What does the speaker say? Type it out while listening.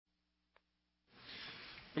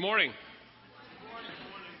Good morning.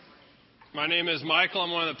 My name is Michael. I'm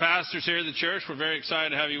one of the pastors here at the church. We're very excited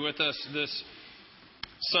to have you with us this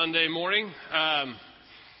Sunday morning.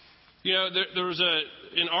 There was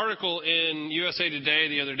an article in USA Today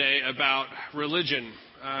the other day about religion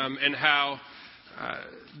and how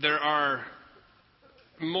there are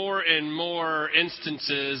more and more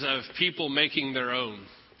instances of people making their own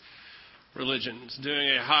religions, doing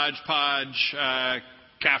a hodgepodge,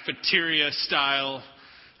 cafeteria style.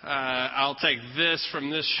 I'll take this from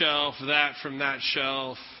this shelf, that from that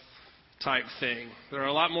shelf type thing. There are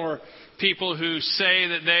a lot more people who say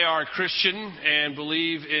that they are Christian and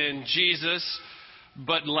believe in Jesus,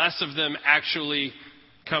 but less of them actually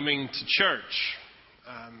coming to church.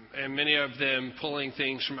 And many of them pulling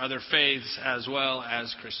things from other faiths as well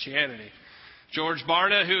as Christianity. George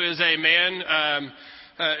Barna, who is a man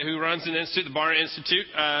who runs an institute, the Barna Institute,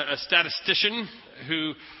 a statistician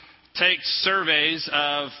who takes surveys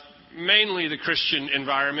of mainly the Christian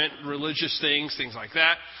environment, religious things like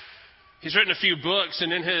that. He's written a few books,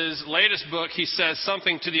 and in his latest book, he says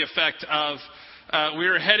something to the effect of, we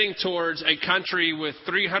are heading towards a country with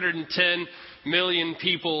 310 million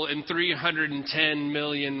people and 310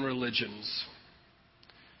 million religions.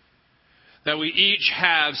 That we each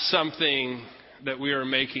have something that we are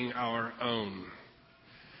making our own.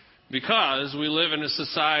 Because we live in a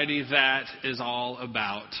society that is all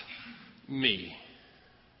about me.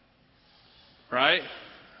 Right?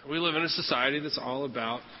 We live in a society that's all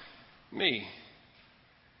about me.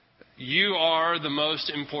 You are the most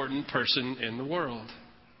important person in the world.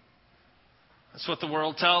 That's what the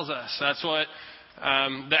world tells us. That's what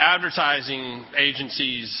the advertising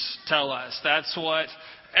agencies tell us. That's what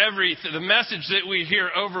the message that we hear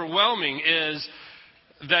overwhelming is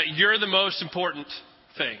that you're the most important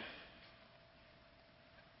thing.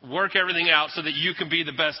 Work everything out so that you can be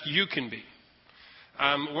the best you can be.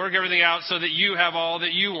 Work everything out so that you have all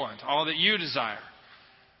that you want, all that you desire.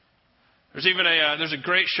 There's even there's a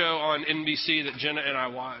great show on NBC that Jenna and I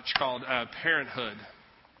watch called Parenthood.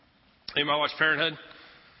 Anybody watch Parenthood?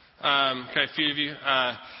 Okay, a few of you.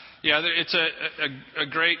 It's a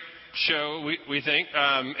great show, we think.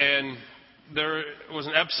 And there was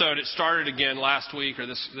an episode, it started again last week or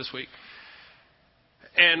this week.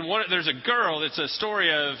 And there's a girl, it's a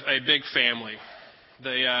story of a big family.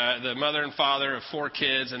 The mother and father of 4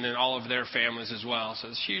 kids and then all of their families as well. So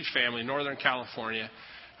it's a huge family, Northern California.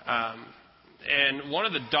 And one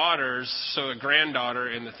of the daughters, so a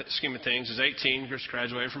granddaughter in the scheme of things, is 18, just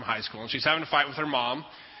graduated from high school. And she's having a fight with her mom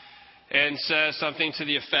and says something to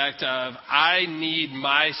the effect of, I need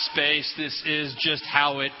my space. This is just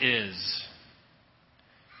how it is.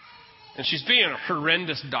 And she's being a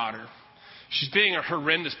horrendous daughter. She's being a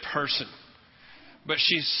horrendous person. But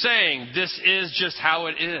she's saying, this is just how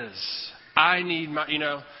it is. I need my,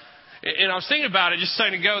 And I was thinking about it just a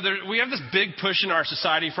second ago. We have this big push in our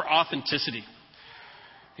society for authenticity.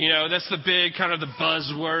 That's the big kind of the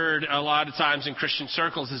buzzword a lot of times in Christian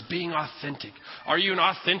circles is being authentic. Are you an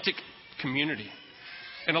authentic community?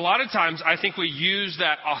 And a lot of times I think we use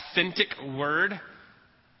that authentic word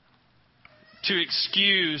to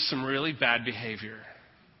excuse some really bad behavior.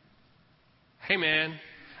 Hey man,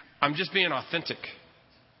 I'm just being authentic.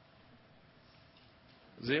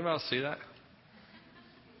 Does anybody else see that?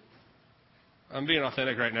 I'm being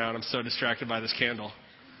authentic right now, and I'm so distracted by this candle.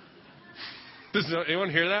 Does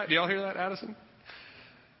anyone hear that? Do y'all hear that, Addison?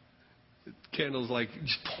 The candle's like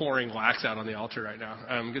just pouring wax out on the altar right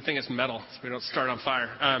now. Good thing it's metal, so we don't start on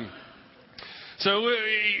fire. So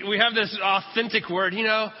we have this authentic word,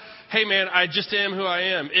 Hey man, I just am who I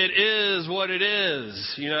am. It is what it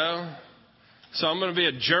is, So I'm going to be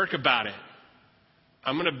a jerk about it.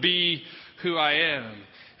 I'm going to be who I am.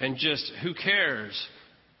 And just who cares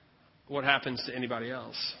what happens to anybody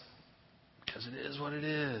else? Because it is what it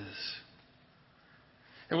is.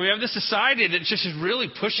 And we have this society that just is really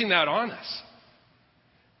pushing that on us.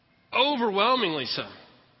 Overwhelmingly so.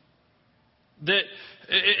 That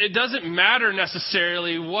it doesn't matter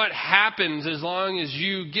necessarily what happens as long as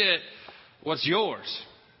you get what's yours.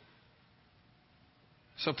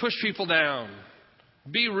 So push people down.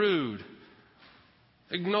 Be rude.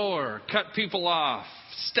 Ignore. Cut people off.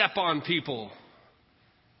 Step on people.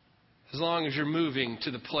 As long as you're moving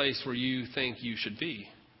to the place where you think you should be.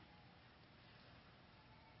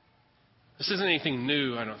 This isn't anything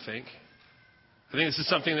new, I don't think. I think this is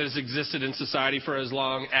something that has existed in society for as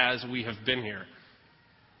long as we have been here.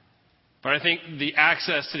 But I think the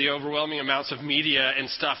access to the overwhelming amounts of media and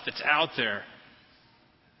stuff that's out there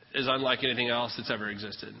is unlike anything else that's ever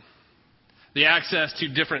existed. The access to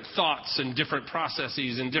different thoughts and different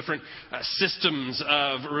processes and different systems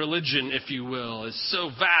of religion, if you will, is so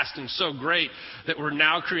vast and so great that we're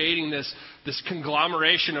now creating this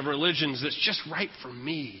conglomeration of religions that's just right for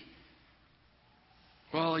me.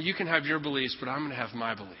 Well, you can have your beliefs, but I'm going to have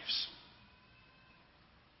my beliefs.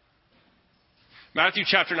 Matthew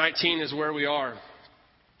chapter 19 is where we are.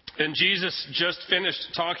 And Jesus just finished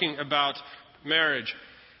talking about marriage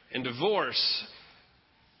and divorce.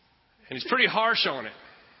 And he's pretty harsh on it.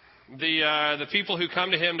 The people who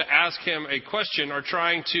come to him to ask him a question are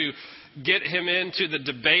trying to get him into the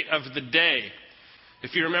debate of the day.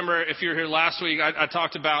 If you remember, if you were here last week, I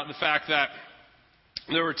talked about the fact that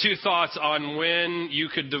there were two thoughts on when you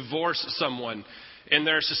could divorce someone in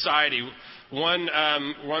their society. One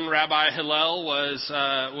Rabbi Hillel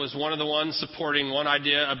was one of the ones supporting one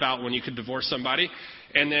idea about when you could divorce somebody.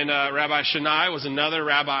 And then Rabbi Shammai was another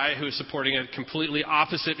rabbi who was supporting a completely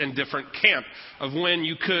opposite and different camp of when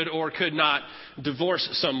you could or could not divorce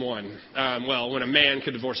someone. When a man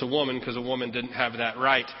could divorce a woman because a woman didn't have that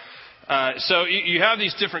right. So you have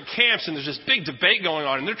these different camps, and there's this big debate going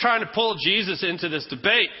on. And they're trying to pull Jesus into this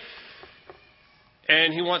debate.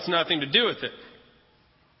 And he wants nothing to do with it.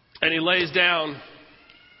 And he lays down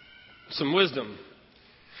some wisdom.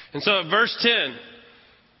 And so at verse 10,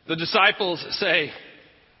 the disciples say,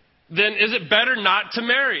 then is it better not to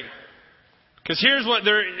marry? Because here's what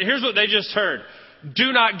they just heard.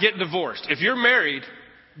 Do not get divorced. If you're married,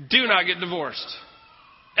 do not get divorced.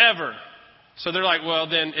 Ever. So they're like, well,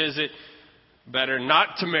 then is it better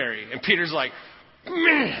not to marry? And Peter's like,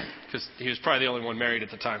 man, because he was probably the only one married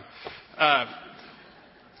at the time.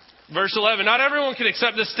 Verse 11, not everyone can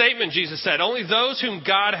accept this statement, Jesus said. Only those whom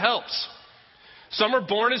God helps. Some are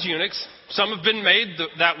born as eunuchs. Some have been made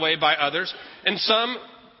that way by others. And some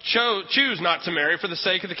choose not to marry for the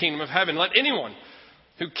sake of the kingdom of heaven. Let anyone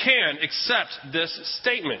who can accept this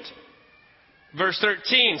statement. Verse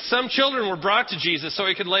 13, some children were brought to Jesus so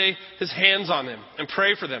he could lay his hands on them and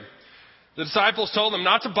pray for them. The disciples told him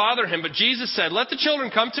not to bother him, but Jesus said, let the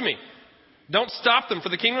children come to me. Don't stop them, for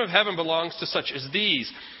the kingdom of heaven belongs to such as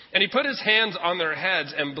these. And he put his hands on their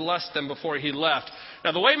heads and blessed them before he left.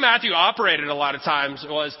 Now, the way Matthew operated a lot of times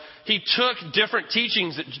was he took different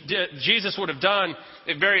teachings that Jesus would have done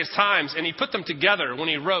at various times, and he put them together when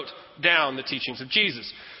he wrote down the teachings of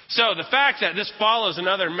Jesus. So the fact that this follows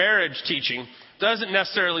another marriage teaching doesn't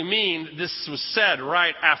necessarily mean this was said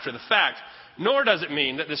right after the fact, nor does it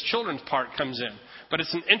mean that this children's part comes in. But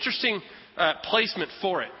it's an interesting placement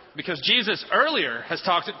for it, because Jesus earlier has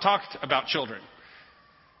talked about children.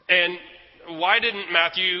 And why didn't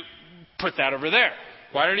Matthew put that over there?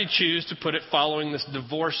 Why did he choose to put it following this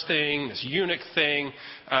divorce thing, this eunuch thing?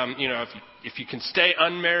 If you can stay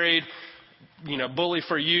unmarried, bully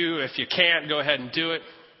for you. If you can't, go ahead and do it.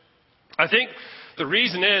 I think the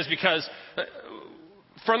reason is because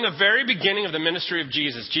from the very beginning of the ministry of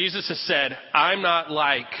Jesus, Jesus has said, I'm not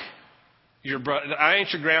like your brother. I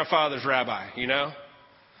ain't your grandfather's rabbi,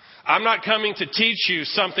 I'm not coming to teach you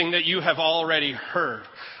something that you have already heard.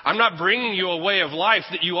 I'm not bringing you a way of life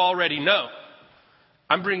that you already know.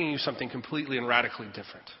 I'm bringing you something completely and radically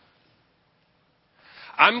different.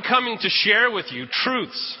 I'm coming to share with you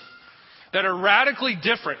truths that are radically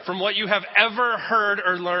different from what you have ever heard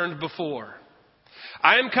or learned before.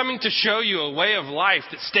 I am coming to show you a way of life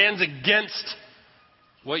that stands against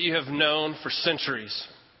what you have known for centuries.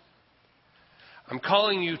 I'm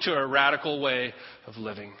calling you to a radical way of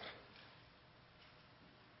living.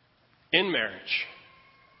 In marriage,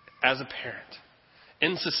 as a parent,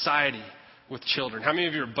 in society, with children. How many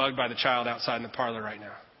of you are bugged by the child outside in the parlor right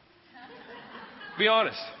now? Be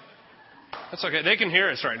honest. That's okay. They can hear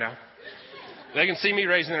us right now. They can see me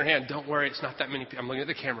raising their hand. Don't worry, it's not that many people. I'm looking at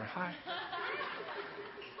the camera. Hi.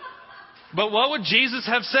 But what would Jesus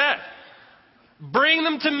have said? Bring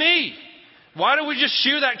them to me. Why don't we just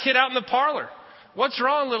shoo that kid out in the parlor? What's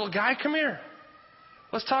wrong, little guy? Come here.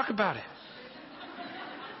 Let's talk about it.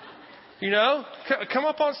 Come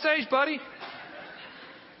up on stage, buddy.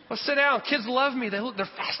 Let's sit down. Kids love me. They're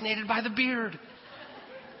fascinated by the beard.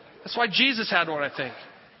 That's why Jesus had one, I think.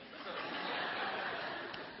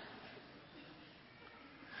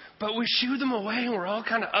 But we shoo them away, and we're all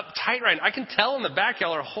kind of uptight right now. I can tell in the back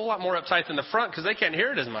y'all are a whole lot more uptight than the front because they can't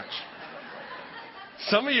hear it as much.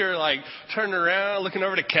 Some of you are like turning around, looking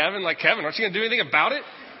over to Kevin, like, Kevin, aren't you going to do anything about it?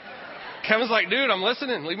 Kevin's like, dude, I'm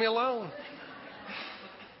listening. Leave me alone.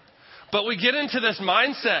 But we get into this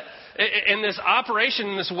mindset and this operation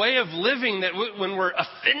and this way of living that when we're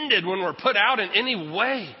offended, when we're put out in any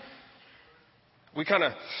way, we kind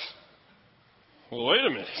of, well, wait a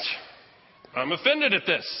minute. I'm offended at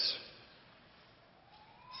this.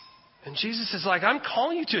 And Jesus is like, I'm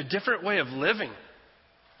calling you to a different way of living.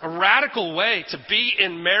 A radical way to be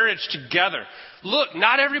in marriage together. Look,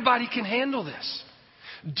 not everybody can handle this.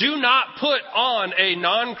 Do not put on a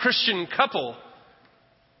non-Christian couple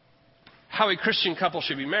how a Christian couple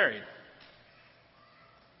should be married.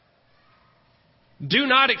 Do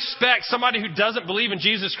not expect somebody who doesn't believe in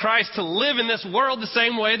Jesus Christ to live in this world the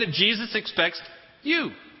same way that Jesus expects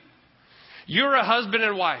you. You're a husband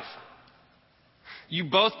and wife. You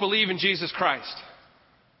both believe in Jesus Christ.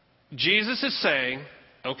 Jesus is saying,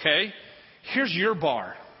 okay, here's your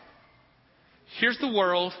bar. Here's the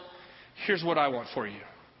world. Here's what I want for you.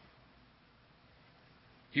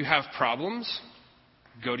 You have problems?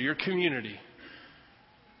 Go to your community.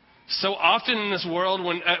 So often in this world,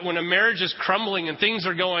 when a marriage is crumbling and things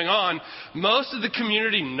are going on, most of the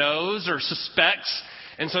community knows or suspects.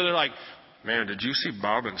 And so they're like, man, did you see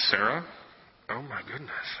Bob and Sarah? Oh my goodness,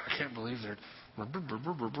 I can't believe they're...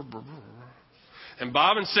 And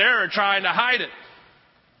Bob and Sarah are trying to hide it.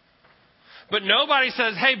 But nobody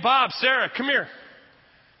says, hey, Bob, Sarah, come here.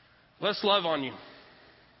 Let's love on you.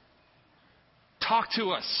 Talk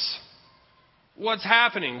to us. What's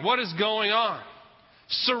happening? What is going on?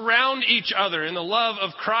 Surround each other in the love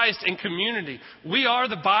of Christ and community. We are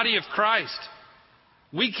the body of Christ.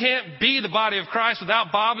 We can't be the body of Christ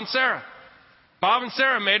without Bob and Sarah. Bob and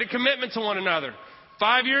Sarah made a commitment to one another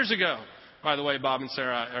 5 years ago. By the way, Bob and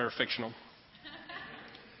Sarah are fictional.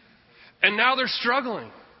 And now they're struggling.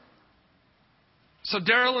 So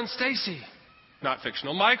Daryl and Stacy, not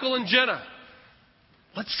fictional. Michael and Jenna,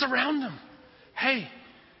 let's surround them. Hey,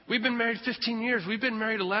 we've been married 15 years. We've been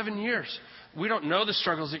married 11 years. We don't know the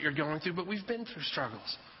struggles that you're going through, but we've been through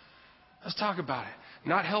struggles. Let's talk about it.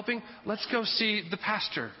 Not helping? Let's go see the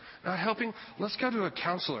pastor. Not helping? Let's go to a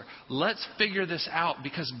counselor. Let's figure this out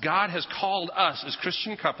because God has called us as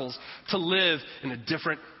Christian couples to live in a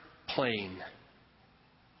different plane.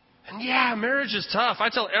 And yeah, marriage is tough. I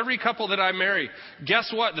tell every couple that I marry,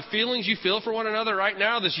 guess what? The feelings you feel for one another right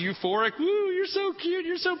now, this euphoric, woo, you're so cute,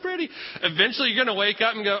 you're so pretty. Eventually you're going to wake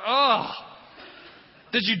up and go, oh,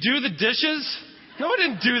 did you do the dishes? No, I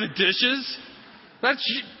didn't do the dishes.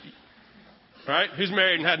 That's, right? Who's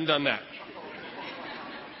married and hadn't done that?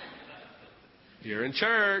 You're in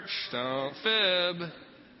church. Don't fib.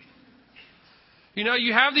 You know,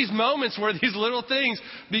 you have these moments where these little things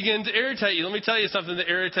begin to irritate you. Let me tell you something that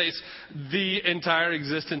irritates the entire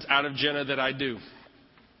existence out of Jenna that I do.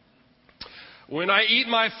 When I eat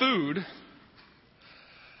my food,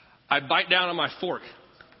 I bite down on my fork.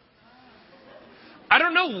 I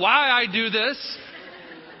don't know why I do this,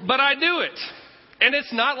 but I do it. And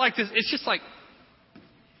it's not like this. It's just like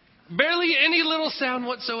barely any little sound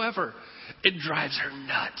whatsoever. It drives her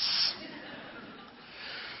nuts.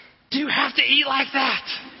 Do you have to eat like that?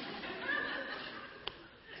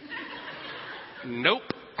 Nope.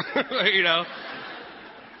 You know.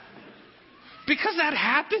 Because that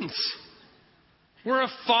happens. We're a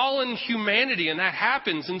fallen humanity and that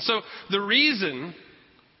happens. And so the reason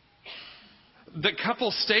that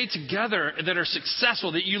couples stay together that are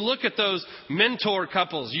successful, that you look at those mentor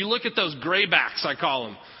couples, you look at those graybacks, I call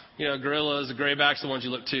them. You know, gorillas, the graybacks, the ones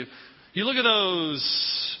you look to. You look at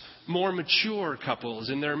those more mature couples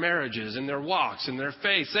in their marriages, in their walks, in their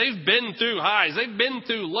faith. They've been through highs. They've been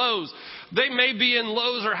through lows. They may be in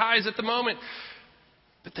lows or highs at the moment,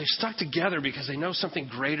 but they've stuck together because they know something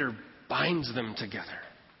greater binds them together.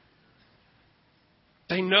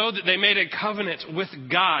 They know that they made a covenant with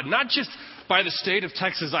God, not just by the state of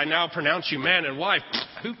Texas, I now pronounce you man and wife.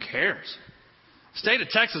 Who cares? The state of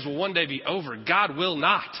Texas will one day be over. God will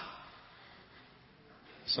not.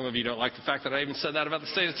 Some of you don't like the fact that I even said that about the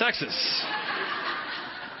state of Texas.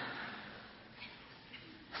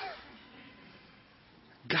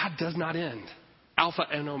 God does not end. Alpha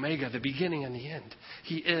and Omega, the beginning and the end.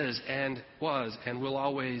 He is and was and will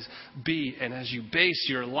always be. And as you base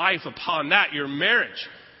your life upon that, your marriage,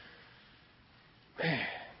 man,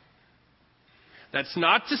 that's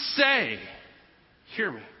not to say,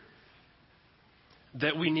 hear me,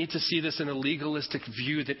 that we need to see this in a legalistic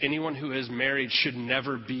view that anyone who is married should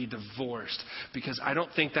never be divorced. Because I don't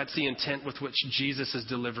think that's the intent with which Jesus is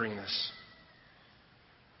delivering this.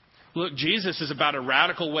 Look, Jesus is about a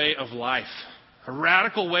radical way of life, a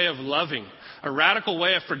radical way of loving, a radical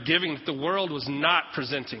way of forgiving that the world was not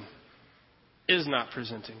presenting, is not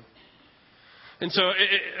presenting. And so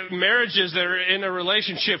marriages that are in a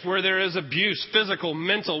relationship where there is abuse, physical,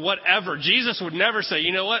 mental, whatever, Jesus would never say,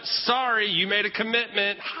 you know what, sorry, you made a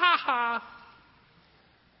commitment, ha ha.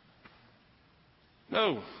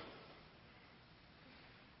 No.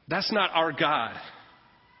 That's not our God.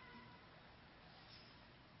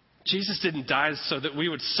 Jesus didn't die so that we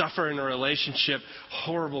would suffer in a relationship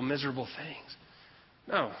horrible, miserable things.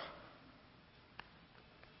 No.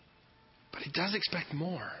 But he does expect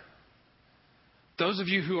more. Those of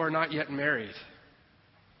you who are not yet married,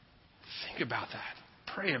 think about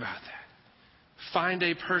that. Pray about that. Find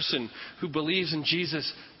a person who believes in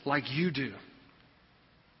Jesus like you do.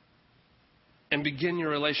 And begin your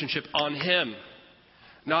relationship on him,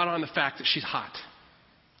 not on the fact that she's hot,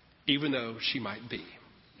 even though she might be.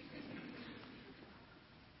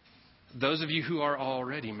 Those of you who are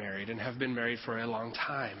already married and have been married for a long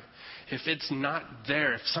time, if it's not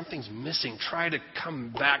there, if something's missing, try to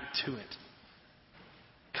come back to it.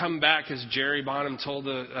 Come back, as Jerry Bonham told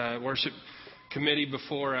the worship committee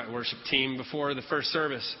before, worship team before the first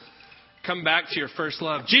service. Come back to your first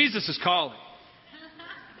love. Jesus is calling.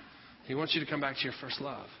 He wants you to come back to your first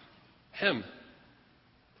love. Him.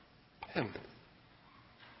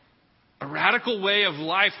 A radical way of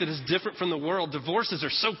life that is different from the world. Divorces are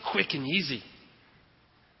so quick and easy.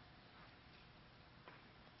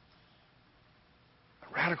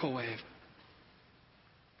 A radical way of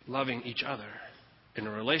loving each other in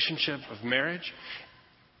a relationship of marriage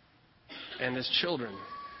and as children.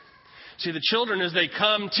 See, the children, as they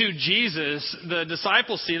come to Jesus, the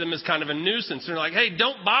disciples see them as kind of a nuisance. They're like, hey,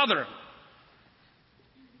 don't bother him.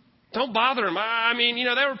 Don't bother him. I mean,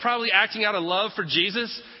 they were probably acting out of love for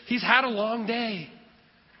Jesus. He's had a long day.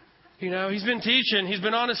 He's been teaching. He's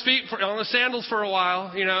been on his feet, on his sandals for a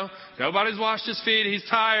while. Nobody's washed his feet. He's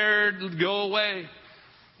tired. Go away.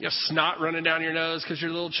 You have snot running down your nose because you're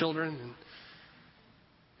little children.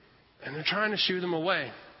 And they're trying to shoo them away.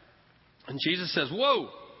 And Jesus says, whoa.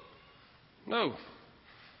 No.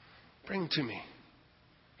 Bring them to me.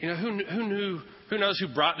 Who knows who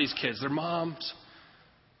brought these kids? Their moms.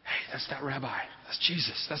 Hey, that's that rabbi. That's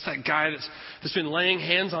Jesus. That's that guy that's been laying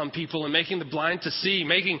hands on people and making the blind to see,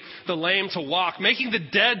 making the lame to walk, making the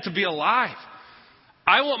dead to be alive.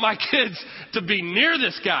 I want my kids to be near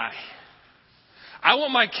this guy. I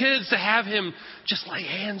want my kids to have him just lay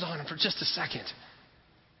hands on him for just a second.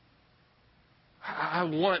 I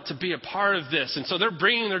want to be a part of this. And so they're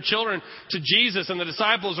bringing their children to Jesus, and the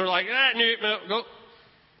disciples are like, no, go.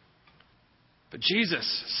 But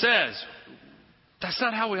Jesus says, that's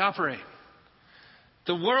not how we operate.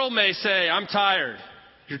 The world may say, I'm tired.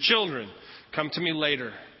 Your children, come to me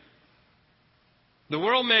later. The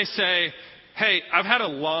world may say, hey, I've had a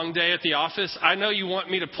long day at the office. I know you want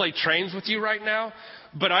me to play trains with you right now,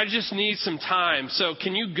 but I just need some time. So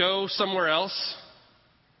can you go somewhere else?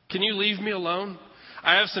 Can you leave me alone?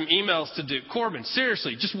 I have some emails to do. Corbin,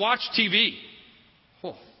 seriously, just watch TV.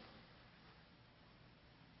 Oh.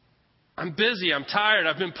 I'm busy. I'm tired.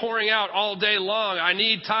 I've been pouring out all day long. I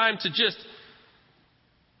need time to just...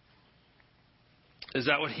 Is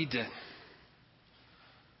that what he did?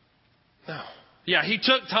 No. Yeah, he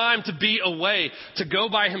took time to be away, to go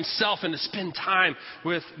by himself and to spend time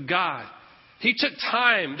with God. He took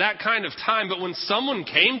time, that kind of time, but when someone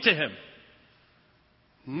came to him,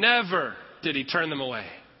 never did he turn them away.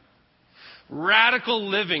 Radical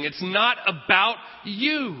living. It's not about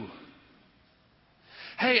you.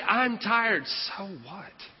 Hey, I'm tired. So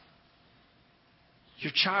what?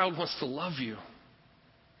 Your child wants to love you.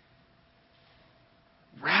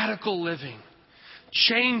 Radical living.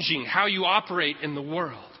 Changing how you operate in the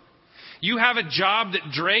world. You have a job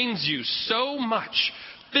that drains you so much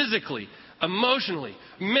physically, emotionally,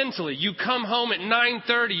 mentally. You come home at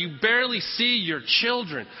 9:30. You barely see your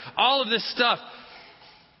children. All of this stuff.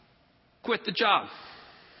 Quit the job.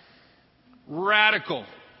 Radical.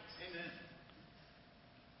 Amen.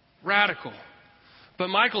 Radical. But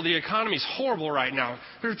Michael, the economy's horrible right now.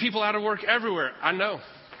 There's people out of work everywhere. I know.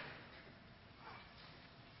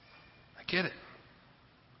 I get it.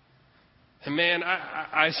 And man,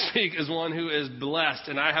 I speak as one who is blessed,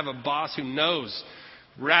 and I have a boss who knows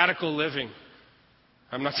radical living.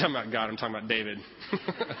 I'm not talking about God, I'm talking about David.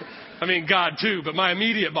 I mean, God too, but my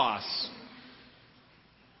immediate boss.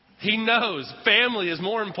 He knows family is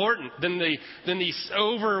more important than the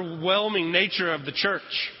overwhelming nature of the church.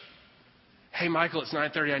 Hey, Michael, it's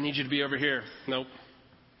 9:30. I need you to be over here. Nope.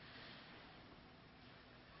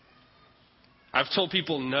 I've told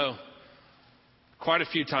people no quite a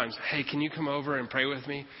few times. Hey, can you come over and pray with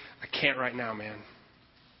me? I can't right now, man.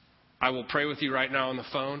 I will pray with you right now on the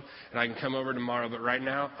phone, and I can come over tomorrow. But right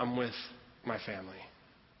now, I'm with my family.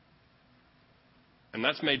 And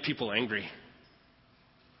that's made people angry.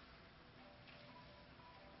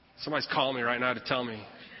 Somebody's calling me right now to tell me.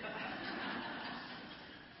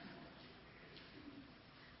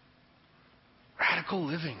 Radical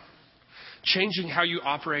living. Changing how you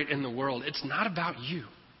operate in the world. It's not about you.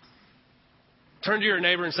 Turn to your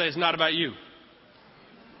neighbor and say, it's not about you.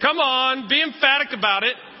 Come on, be emphatic about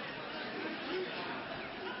it.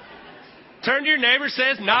 Turn to your neighbor and say,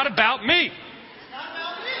 it's not about me.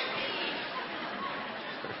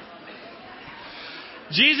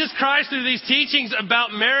 Jesus Christ, through these teachings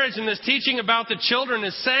about marriage and this teaching about the children,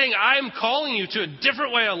 is saying, I am calling you to a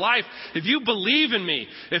different way of life. If you believe in me,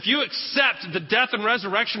 if you accept the death and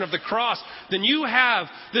resurrection of the cross, then you have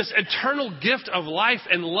this eternal gift of life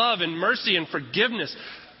and love and mercy and forgiveness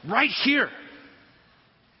right here.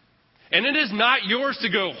 And it is not yours to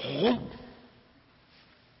go,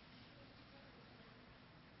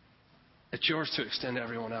 it's yours to extend to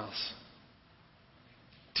everyone else.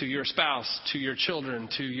 To your spouse, to your children,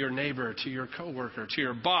 to your neighbor, to your coworker, to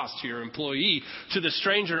your boss, to your employee, to the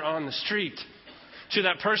stranger on the street, to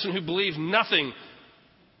that person who believes nothing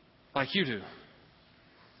like you do.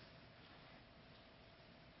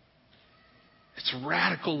 It's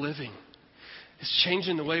radical living. It's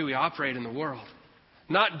changing the way we operate in the world.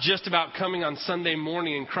 Not just about coming on Sunday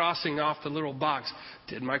morning and crossing off the little box.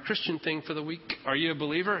 Did my Christian thing for the week. Are you a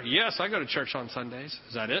believer? Yes, I go to church on Sundays.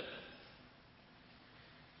 Is that it?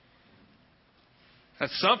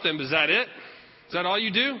 That's something, but is that it? Is that all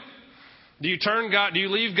you do? Do you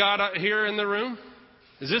leave God out here in the room?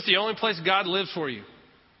 Is this the only place God lives for you?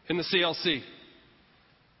 In the CLC?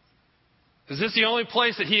 Is this the only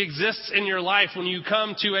place that He exists in your life when you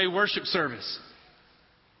come to a worship service?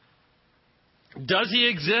 Does He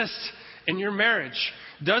exist in your marriage?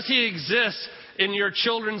 Does He exist in your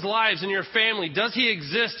children's lives, in your family? Does He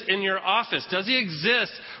exist in your office? Does He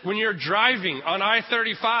exist when you're driving on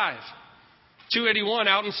I-35? 281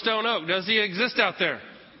 out in Stone Oak. Does He exist out there?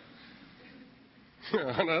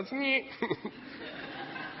 That's neat.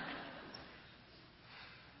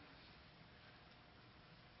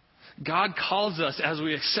 God calls us, as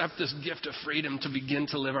we accept this gift of freedom, to begin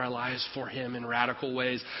to live our lives for Him in radical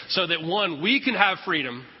ways, so that one, we can have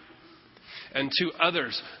freedom, and two,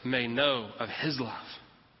 others may know of His love.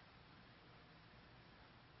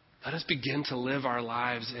 Let us begin to live our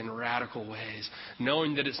lives in radical ways,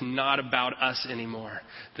 knowing that it's not about us anymore,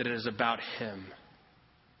 that it is about Him.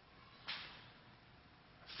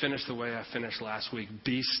 Finish the way I finished last week.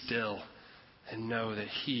 Be still and know that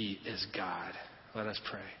He is God. Let us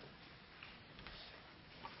pray.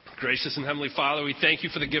 Gracious and Heavenly Father, we thank You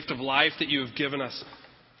for the gift of life that You have given us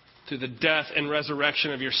through the death and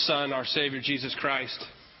resurrection of Your Son, our Savior, Jesus Christ.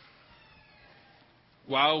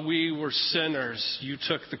 While we were sinners, You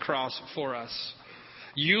took the cross for us.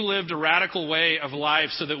 You lived a radical way of life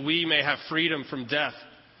so that we may have freedom from death.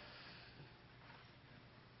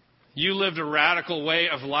 You lived a radical way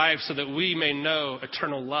of life so that we may know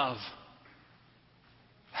eternal love.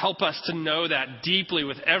 Help us to know that deeply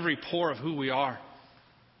with every pore of who we are.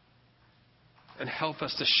 And help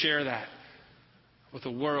us to share that with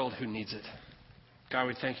a world who needs it. God,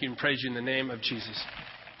 we thank You and praise You in the name of Jesus.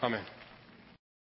 Amen.